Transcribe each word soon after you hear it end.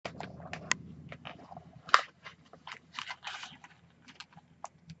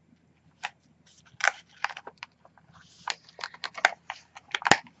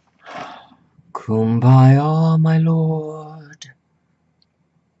Kumbaya, my lord.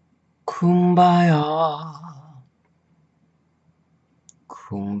 Kumbaya.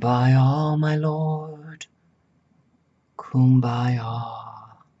 Kumbaya, my lord. Kumbaya.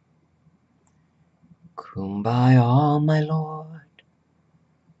 Kumbaya, my lord.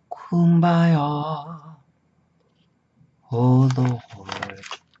 Kumbaya. Oh Lord.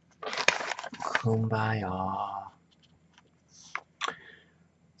 Kumbaya.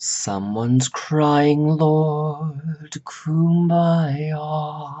 Someone's crying, Lord. Kumbaya.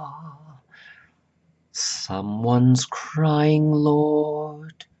 Someone's crying,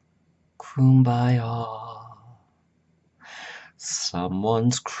 Lord. Kumbaya.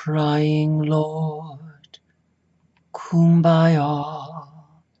 Someone's crying, Lord. Kumbaya.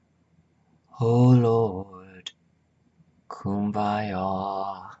 Oh Lord.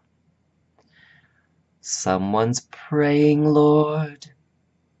 Kumbaya. Someone's praying, Lord.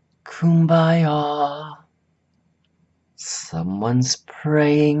 Kumbaya. Someone's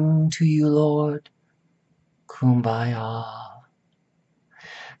praying to you, Lord. Kumbaya.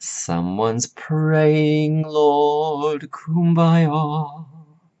 Someone's praying, Lord. Kumbaya.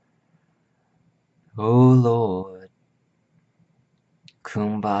 Oh Lord.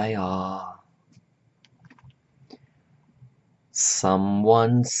 Kumbaya.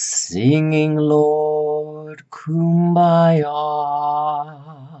 Someone's singing, Lord. Kumbaya.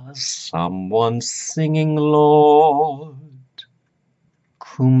 Someone's singing, Lord.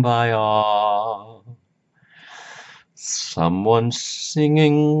 Kumbaya. Someone's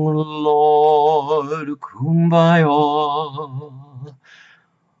singing, Lord. Kumbaya. Oh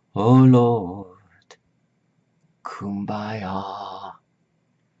Lord. Kumbaya.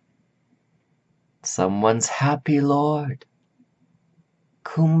 Someone's happy, Lord.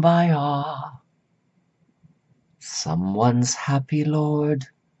 Kumbaya. Someone's happy, Lord.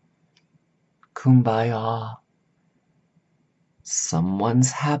 Kumbaya.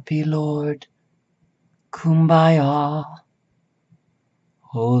 Someone's happy, Lord. Kumbaya.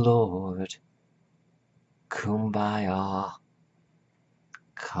 Oh Lord. Kumbaya.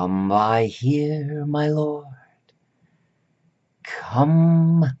 Come by here, my Lord.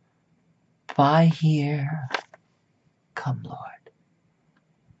 Come by here. Come, Lord.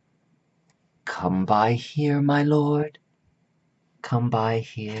 Come by here, my Lord. Come by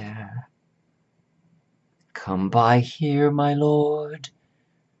here. Come by here, my Lord.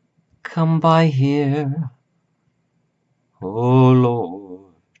 Come by here. Oh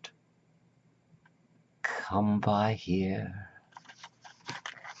Lord. Come by here.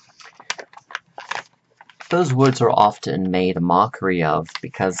 Those words are often made a mockery of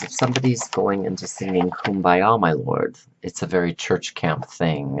because if somebody's going into singing Kumbaya, my Lord, it's a very church camp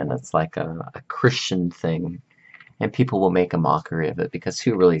thing and it's like a Christian thing. And people will make a mockery of it because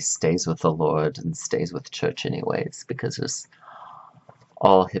who really stays with the Lord and stays with church anyways? Because there's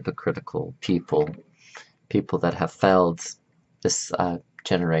all hypocritical people that have failed this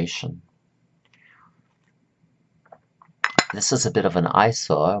generation. This is a bit of an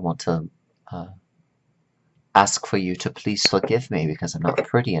eyesore. I want to ask for you to please forgive me because I'm not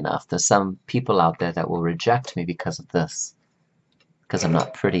pretty enough. There's some people out there that will reject me because of this, because I'm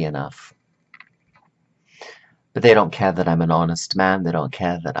not pretty enough. But they don't care that I'm an honest man. They don't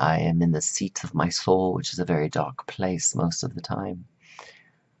care that I am in the seat of my soul, which is a very dark place most of the time.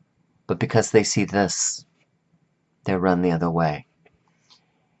 But because they see this, they run the other way.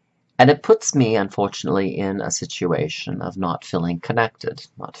 And it puts me, unfortunately, in a situation of not feeling connected,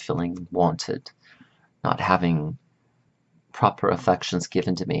 not feeling wanted, not having proper affections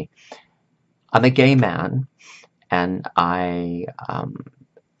given to me. I'm a gay man, and I am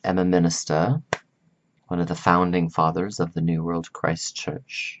a minister, one of the founding fathers of the New World Christ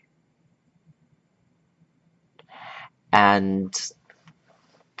Church. And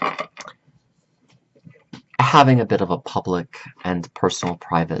having a bit of a public and personal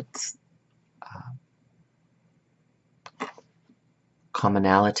private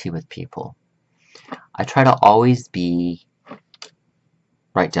commonality with people, I try to always be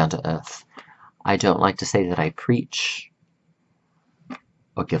right down to earth. I don't like to say that I preach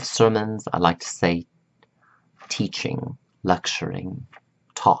or give sermons. I like to say teaching, lecturing,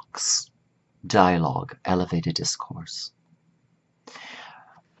 talks, dialogue, elevated discourse.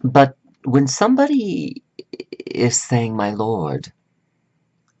 But when somebody is saying, my Lord,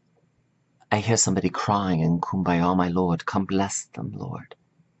 I hear somebody crying in Kumbaya, my Lord, come bless them, Lord.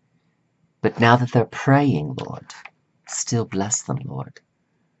 But now that they're praying, Lord, still bless them, Lord.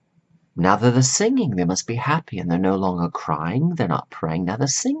 Now that they're singing, they must be happy, and they're no longer crying, they're not praying, now they're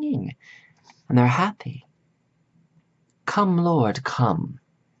singing, and they're happy. Come, Lord, come.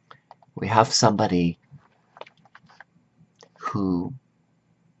 We have somebody who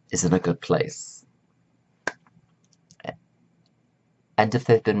is in a good place. And if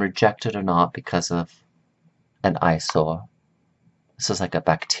they've been rejected or not because of an eyesore, this is like a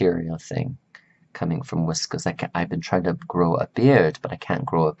bacteria thing coming from whiskers. I've been trying to grow a beard, but I can't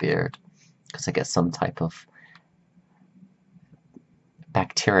grow a beard because I get some type of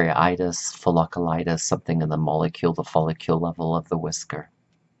bacteriitis, folliculitis, something in the molecule, the follicle level of the whisker.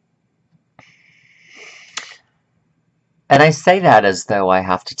 And I say that as though I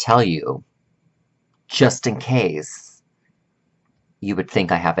have to tell you, just in case you would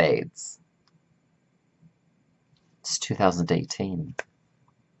think I have AIDS. It's 2018.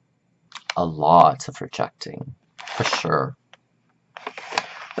 A lot of rejecting, for sure.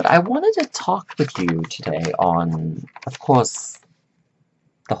 But I wanted to talk with you today on, of course,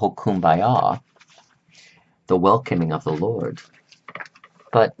 the whole kumbaya, the welcoming of the Lord,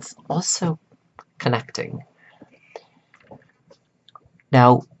 but also connecting.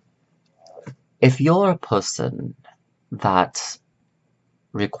 Now, if you're a person that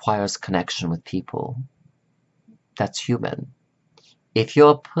requires connection with people, that's human. If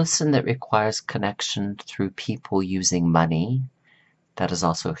you're a person that requires connection through people using money, that is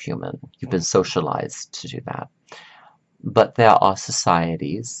also human. You've been socialized to do that. But there are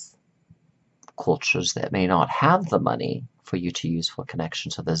societies, cultures that may not have the money for you to use for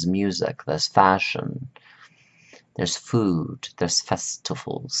connection. So there's music, there's fashion, there's food, there's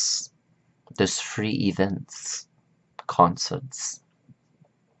festivals, there's free events, concerts.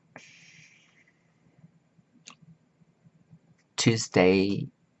 Tuesday,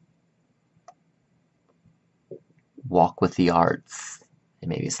 Walk with the Arts in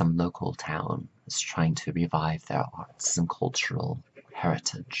maybe some local town is trying to revive their arts and cultural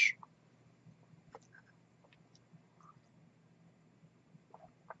heritage.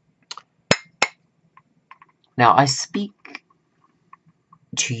 Now, I speak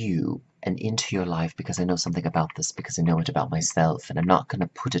to you and into your life because I know something about this, because I know it about myself, and I'm not going to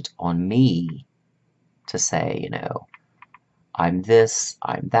put it on me to say, you know, I'm this,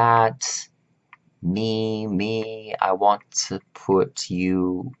 I'm that, me. I want to put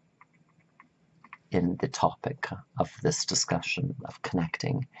you in the topic of this discussion of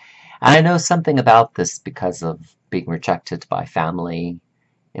connecting. And I know something about this because of being rejected by family,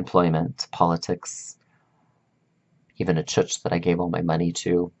 employment, politics, even a church that I gave all my money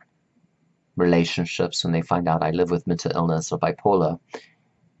to, relationships. When they find out I live with mental illness or bipolar,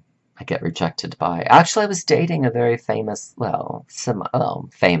 I get rejected by. Actually, I was dating a very famous,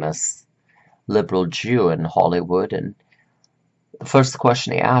 famous liberal Jew in Hollywood, and the first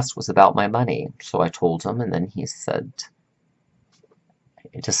question he asked was about my money. So I told him, and then he said,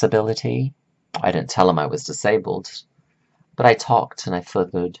 disability? I didn't tell him I was disabled, but I talked and I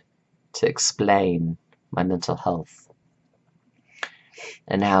furthered to explain my mental health.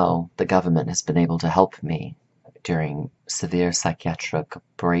 And now the government has been able to help me during severe psychiatric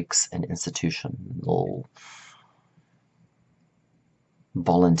breaks and institutional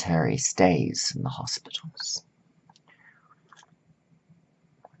voluntary stays in the hospitals.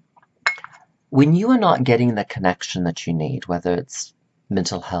 When you are not getting the connection that you need, whether it's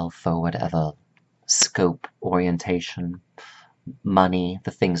mental health or whatever scope, orientation, money,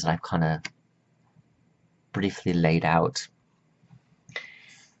 the things that I've kind of briefly laid out,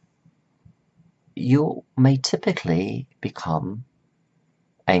 you may typically become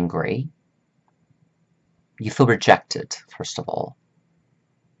angry. You feel rejected, first of all.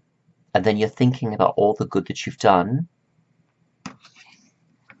 And then you're thinking about all the good that you've done.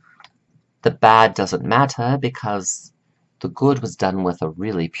 The bad doesn't matter because the good was done with a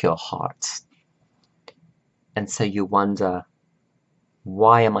really pure heart. And so you wonder,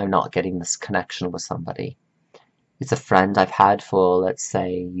 why am I not getting this connection with somebody? It's a friend I've had for, let's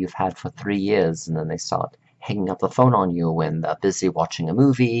say, you've had for 3 years, and then they start hanging up the phone on you when they're busy watching a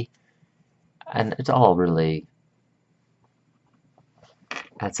movie. And it all really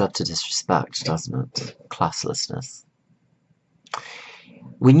adds up to disrespect, doesn't it? Classlessness.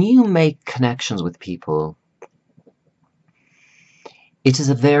 When you make connections with people, it is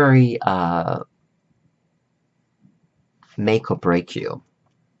a very make or break you.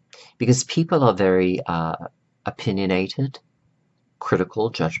 Because people are very opinionated,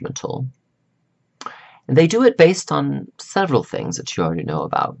 critical, judgmental. And they do it based on several things that you already know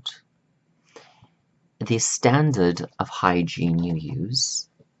about. The standard of hygiene you use,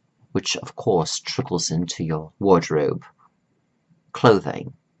 which of course trickles into your wardrobe,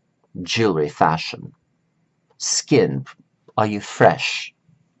 clothing, jewelry, fashion, skin, are you fresh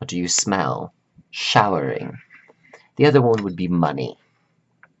or do you smell, showering. The other one would be money.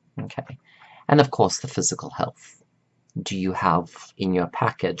 Okay. And of course, the physical health. Do you have in your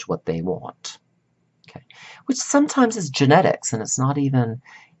package what they want? Okay. Which sometimes is genetics, and it's not even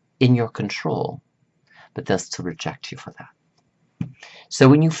in your control, but they'll still reject you for that. So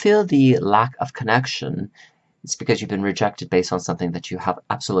when you feel the lack of connection, it's because you've been rejected based on something that you have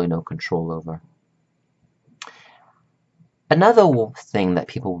absolutely no control over. Another thing that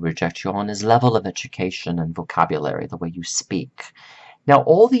people will reject you on is level of education and vocabulary, the way you speak. Now,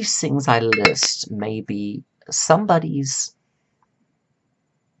 all these things I list may be somebody's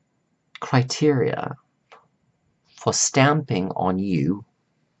criteria for stamping on you,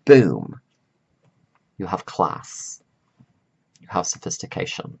 boom, you have class, you have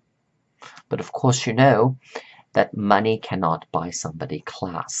sophistication. But of course you know that money cannot buy somebody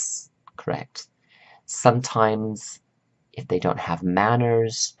class, correct? Sometimes if they don't have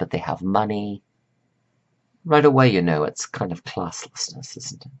manners, but they have money, right away you know it's kind of classlessness,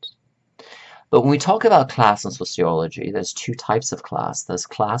 isn't it? But when we talk about class in sociology, there's two types of class. There's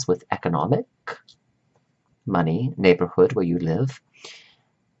class with economic, money, neighborhood where you live,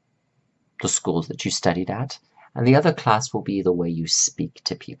 the schools that you studied at, and the other class will be the way you speak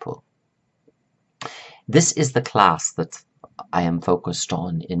to people. This is the class that I am focused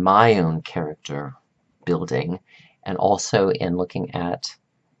on in my own character building, and also in looking at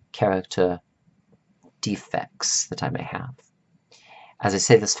character defects that I may have. As I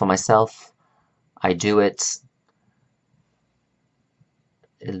say this for myself, I do it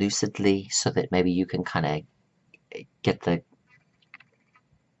lucidly so that maybe you can kind of get the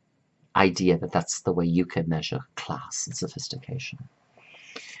idea that that's the way you can measure class and sophistication.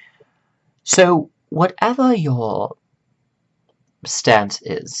 So whatever your stance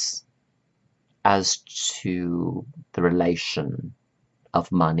is as to the relation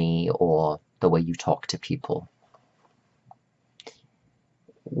of money or the way you talk to people,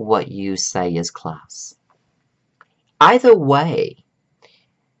 what you say is class. Either way,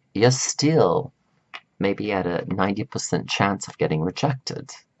 you're still maybe at a 90% chance of getting rejected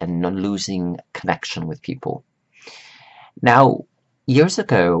and losing connection with people. Now, years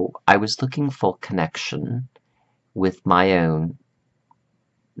ago, I was looking for connection with my own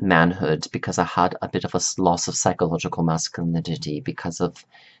manhood because I had a bit of a loss of psychological masculinity because of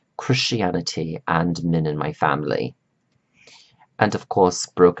Christianity and men in my family. And of course,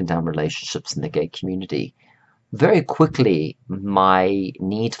 broken down relationships in the gay community. Very quickly, my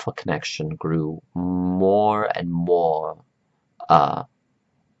need for connection grew more and more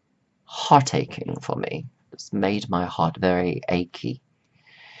heart-aching for me. It's made my heart very achy.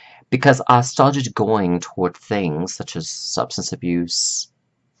 Because I started going toward things such as substance abuse,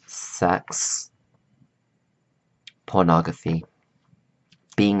 sex, pornography,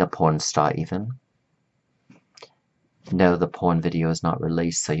 being a porn star even. No, the porn video is not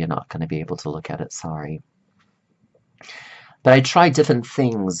released, so you're not going to be able to look at it, sorry. But I tried different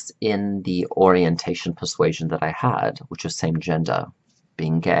things in the orientation persuasion that I had, which was same gender,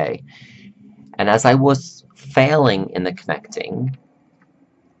 being gay. And as I was failing in the connecting,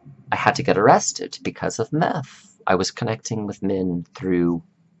 I had to get arrested because of meth. I was connecting with men through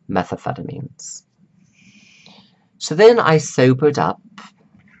methamphetamines. So then I sobered up.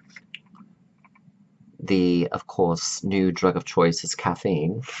 The, of course, new drug of choice is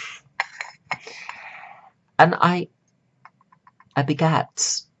caffeine. And I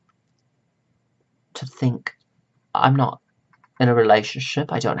begat to think, I'm not in a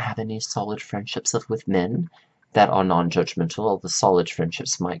relationship. I don't have any solid friendships with men that are non-judgmental. All the solid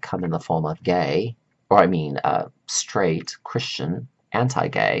friendships might come in the form of gay, or I mean straight, Christian,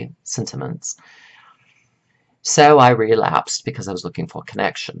 anti-gay sentiments. So I relapsed because I was looking for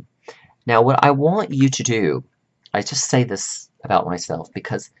connection. Now, what I want you to do, I just say this about myself,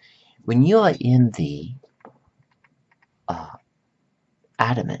 because when you are in the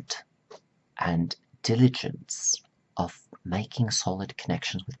adamant and diligence of making solid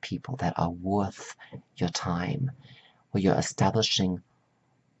connections with people that are worth your time, where you're establishing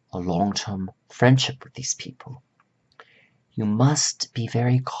a long-term friendship with these people, you must be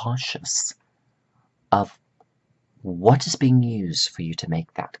very cautious of what is being used for you to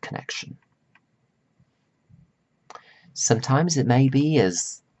make that connection. Sometimes it may be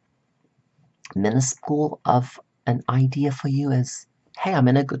as minuscule of an idea for you as, hey, I'm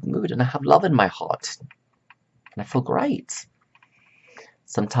in a good mood and I have love in my heart and I feel great.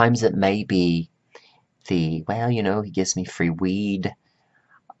 Sometimes it may be the, well, you know, he gives me free weed,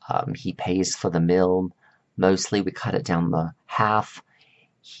 he pays for the meal, mostly we cut it down the half,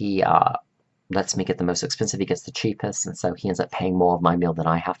 he lets me get the most expensive, he gets the cheapest, and so he ends up paying more of my meal than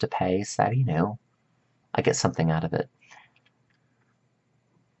I have to pay, so, you know, I get something out of it.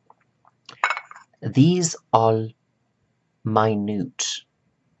 These are minute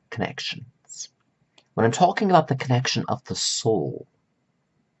connections. When I'm talking about the connection of the soul,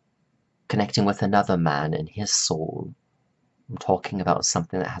 connecting with another man and his soul, I'm talking about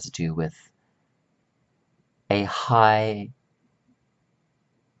something that has to do with a high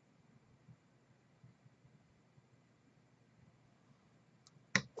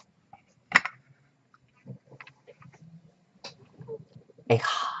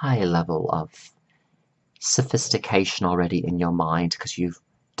level of sophistication already in your mind, because you've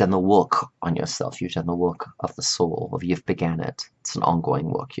done the work on yourself, you've done the work of the soul, or you've began it. It's an ongoing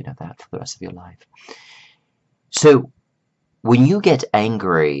work, you know that, for the rest of your life. So when you get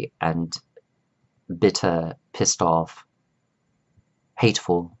angry and bitter, pissed off,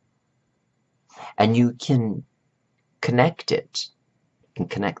 hateful, and you can connect it, and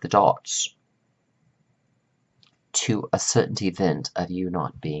connect the dots to a certain event of you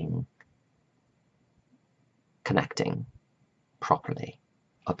not being connecting properly,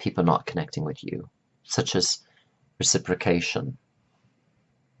 or people not connecting with you, such as reciprocation,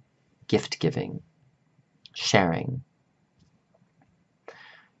 gift giving, sharing.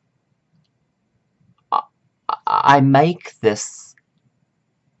 I make this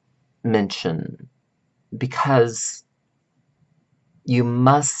mention because you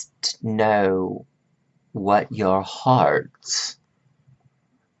must know what your heart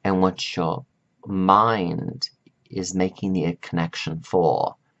and what your mind is making the connection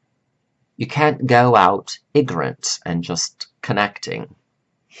for. You can't go out ignorant and just connecting,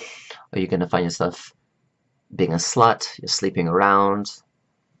 or you're going to find yourself being a slut, you're sleeping around,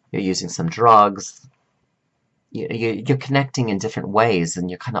 you're using some drugs, you're connecting in different ways, and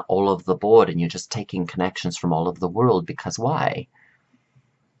you're kind of all over the board, and you're just taking connections from all over the world. Because why?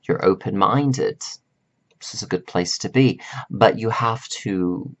 You're open-minded. This is a good place to be, but you have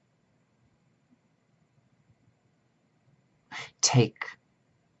to take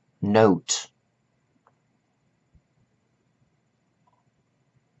note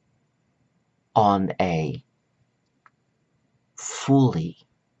on a fully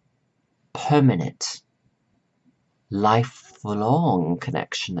permanent, lifelong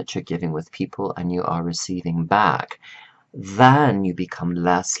connection that you're giving with people and you are receiving back. Then you become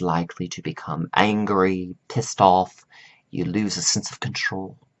less likely to become angry, pissed off. You lose a sense of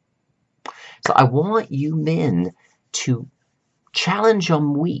control. So I want you men to challenge your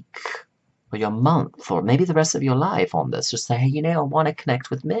week or your month or maybe the rest of your life on this. Just say, hey, you know, I want to connect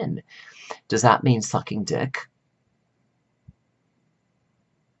with men. Does that mean sucking dick?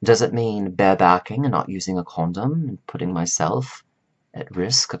 Does it mean barebacking and not using a condom and putting myself at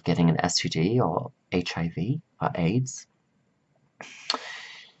risk of getting an STD or HIV or AIDS?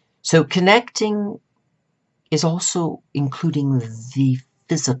 So connecting is also including the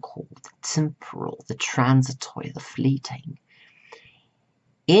physical, the temporal, the transitory, the fleeting.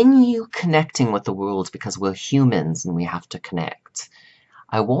 In you connecting with the world, because we're humans and we have to connect,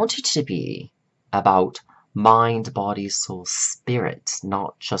 I want it to be about mind, body, soul, spirit,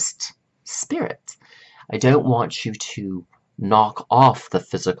 not just spirit. I don't want you to knock off the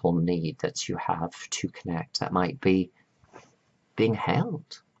physical need that you have to connect. That might be being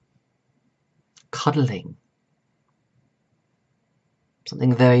held, cuddling,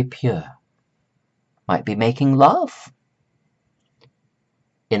 something very pure. Might be making love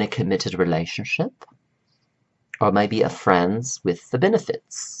in a committed relationship, or maybe a friends with the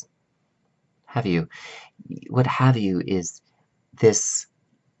benefits. What have you is this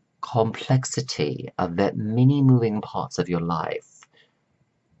complexity of that many moving parts of your life.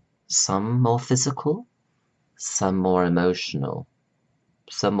 Some more physical, some more emotional,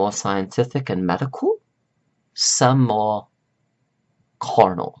 some more scientific and medical, some more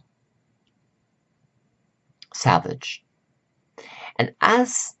carnal, savage. And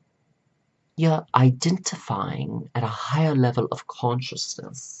as you're identifying at a higher level of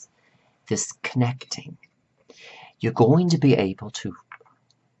consciousness this connecting, you're going to be able to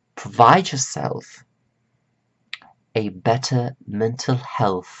provide yourself a better mental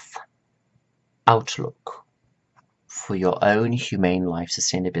health outlook for your own humane life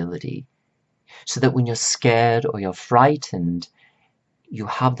sustainability, so that when you're scared or you're frightened, you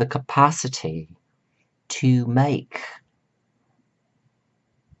have the capacity to make,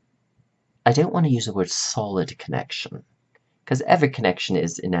 I don't want to use the word solid connection, because every connection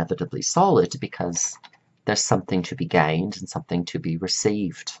is inevitably solid because there's something to be gained and something to be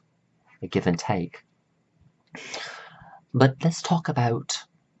received, a give and take. But let's talk about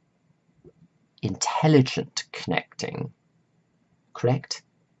intelligent connecting, correct?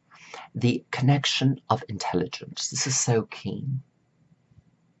 The connection of intelligence. This is so keen.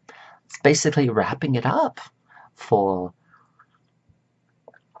 It's basically wrapping it up for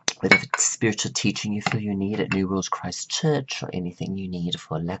whatever spiritual teaching you feel you need at New Rose Christ Church, or anything you need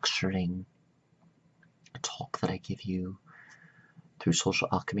for lecturing, a talk that I give you through Social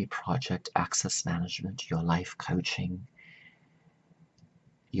Alchemy Project, Access Management, your life coaching,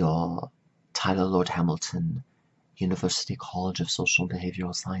 your Tyler Lord Hamilton University College of Social and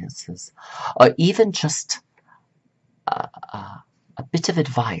Behavioral Sciences, or even just a bit of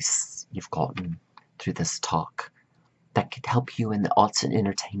advice you've gotten through this talk that could help you in the arts and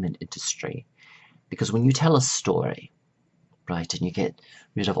entertainment industry. Because when you tell a story, right, and you get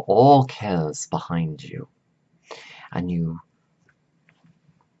rid of all cares behind you, and you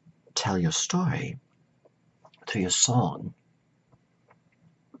tell your story through your song,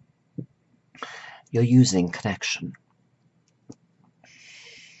 you're using connection.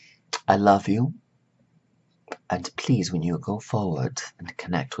 I love you, and please, when you go forward and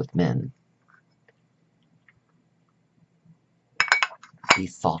connect with men, be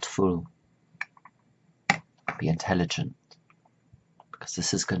thoughtful, be intelligent, because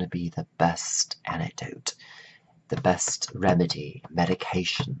this is going to be the best antidote, the best remedy,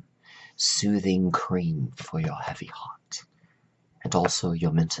 medication, soothing cream for your heavy heart, and also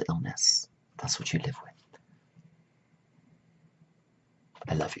your mental illness. That's what you live with.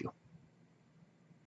 I love you.